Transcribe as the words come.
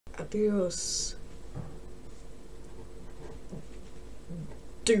Adios.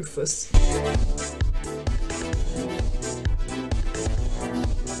 Doofus.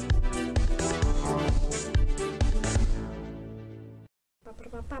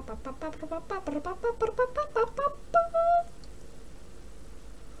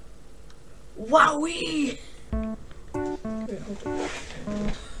 Wowee!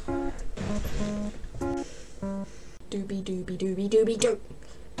 Doobie doobie doobie doobie doo.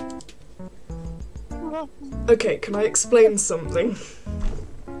 Okay, can I explain something?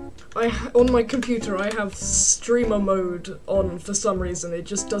 On my computer I have streamer mode on for some reason. It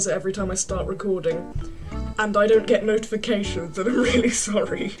just does it every time I start recording. And I don't get notifications, and I'm really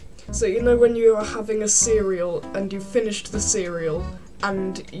sorry. So you know when you are having a cereal and you've finished the cereal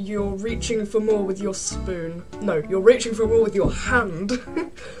and you're reaching for more with your spoon. No, you're reaching for more with your hand.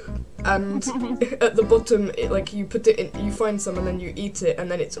 And at the bottom, you put it in, you find some and then you eat it,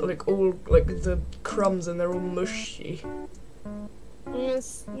 and then it's like all like the crumbs and they're all mushy.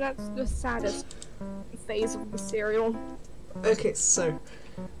 Yes, that's the saddest phase of the cereal. Okay, so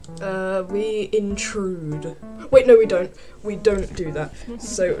we intrude. Wait, no, we don't. We don't do that.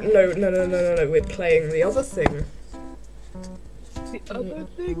 So no. We're playing the other thing. The other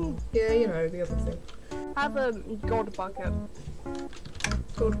thing? Yeah, you know, the other thing. Have a god bucket.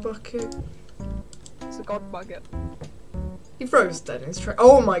 God bucket. It's a god bucket. He froze dead in his track.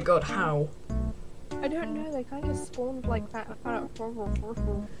 Oh my god, how? I don't know, they kind of spawned like that.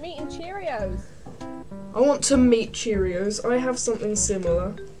 Meat and Cheerios! I want to meet Cheerios. I have something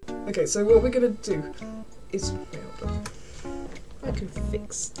similar. Okay, so what we're gonna do is... Hold on. I can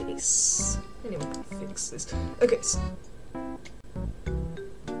fix this. Anyone can fix this. Okay, so...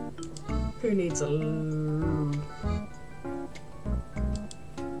 Who needs a...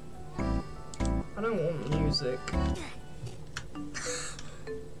 I don't want music.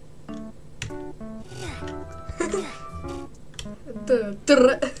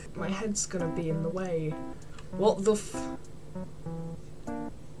 My head's gonna be in the way. What the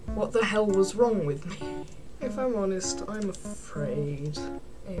hell was wrong with me? If I'm honest, I'm afraid.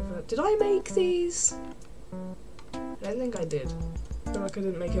 Ava, did I make these? I don't think I did. I feel like I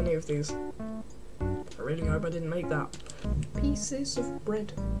didn't make any of these. I really hope I didn't make that. Pieces of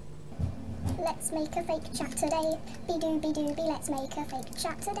bread. Let's make a fake chat today. Be-doo, let's make a fake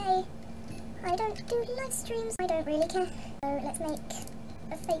chat today. I don't do live streams, I don't really care. So let's make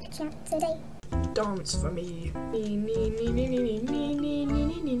a fake chat today. Dance for me.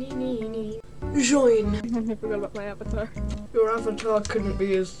 Join. I forgot about my avatar. Your avatar couldn't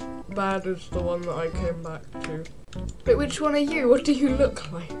be as bad as the one that I came back to. But which one are you? What do you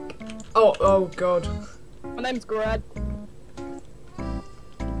look like? Oh god. My name's Grad.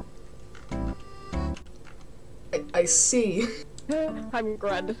 I see. I'm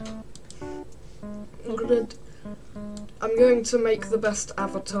Grad. Good. I'm going to make the best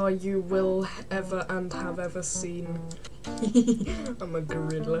avatar you will ever and have ever seen. I'm a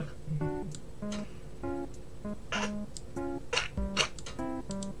gorilla.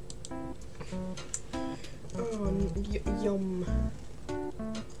 Oh, yum.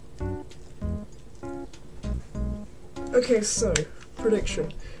 Okay, so,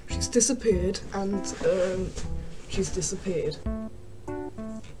 prediction. She's disappeared, and, she's disappeared.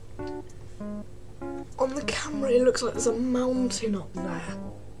 On the camera, it looks like there's a mountain up there.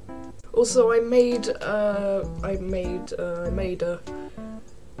 Also, I made a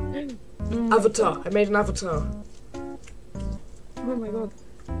avatar. I made an avatar. Oh my god.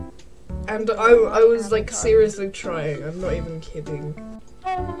 And I was like seriously trying. I'm not even kidding.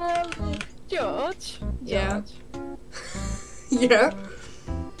 George. Yeah. Yeah.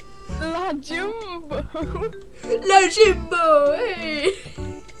 La Jumbo. La Jimbo, hey!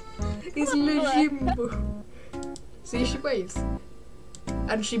 It's La Jimbo. See, she waves.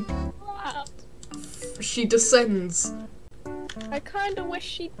 And she descends. I kinda wish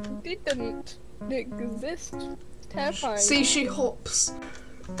she didn't exist. Terrifying. See, she hops.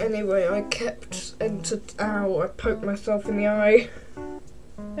 Anyway, I kept ow, I poked myself in the eye.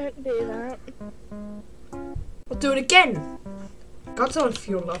 Don't do that. I'll do it again. Can't tell if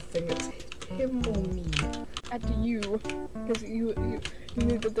you're laughing at him or me. At you. Because you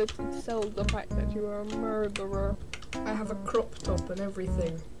needed to sell the fact that you are a murderer. I have a crop top and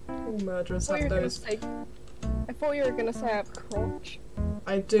everything. All murderers have those. I thought you were gonna say I have crotch.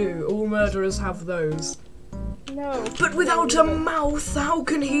 I do. All murderers have those. No. But without a mouth, how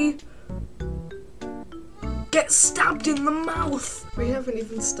can he get stabbed in the mouth? We haven't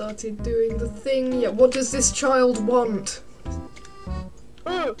even started doing the thing yet. What does this child want?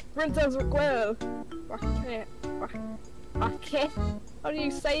 Oh, Princess Raquel. Okay. How do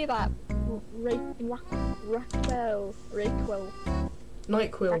you say that? Raquel.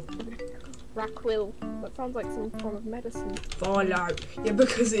 NyQuil. Raquel. That sounds like some form of medicine. Fallout. Yeah,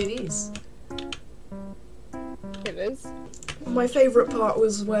 because it is. It is. My favourite part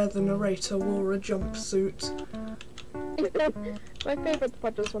was where the narrator wore a jumpsuit. My favourite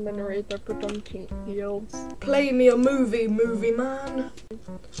part is when the narrator put on pink heels. Play me a movie, movie man.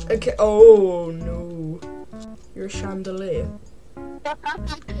 Okay. Oh no. You're a chandelier.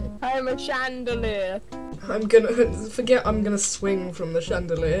 I am a chandelier. I'm gonna swing from the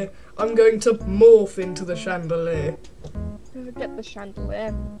chandelier. I'm going to morph into the chandelier. Forget the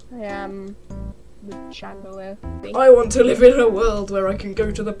chandelier. I am the chandelier thing. I want to live in a world where I can go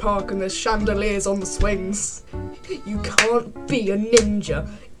to the park and there's chandeliers on the swings. You can't be a ninja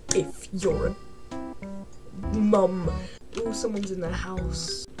if you're a mum. Ooh, someone's in their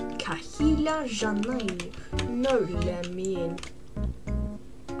house. Kahila Janai. No, let me in.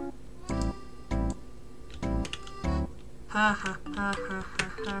 Ha ha ha ha ha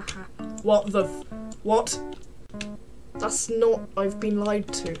ha ha. What the what? That's not, I've been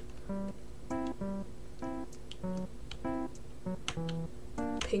lied to.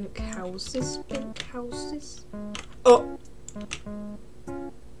 Pink houses, pink houses. Oh!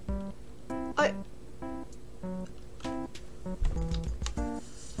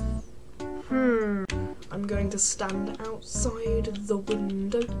 I'm going to stand outside the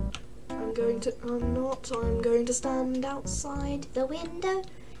window. I'm going to stand outside the window.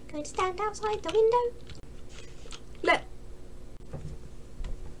 Going to stand outside the window.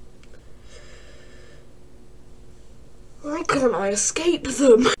 Why can't I escape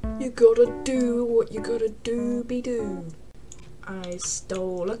them? You gotta do what you gotta do. I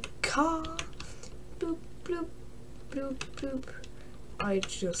stole a car. Boop, bloop, bloop, bloop. I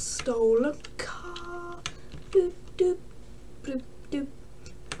just stole a car. Boop, doop, bloop, doop.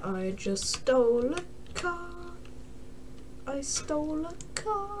 I just stole a car. I stole a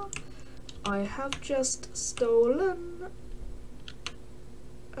car. I have just stolen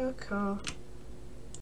a car.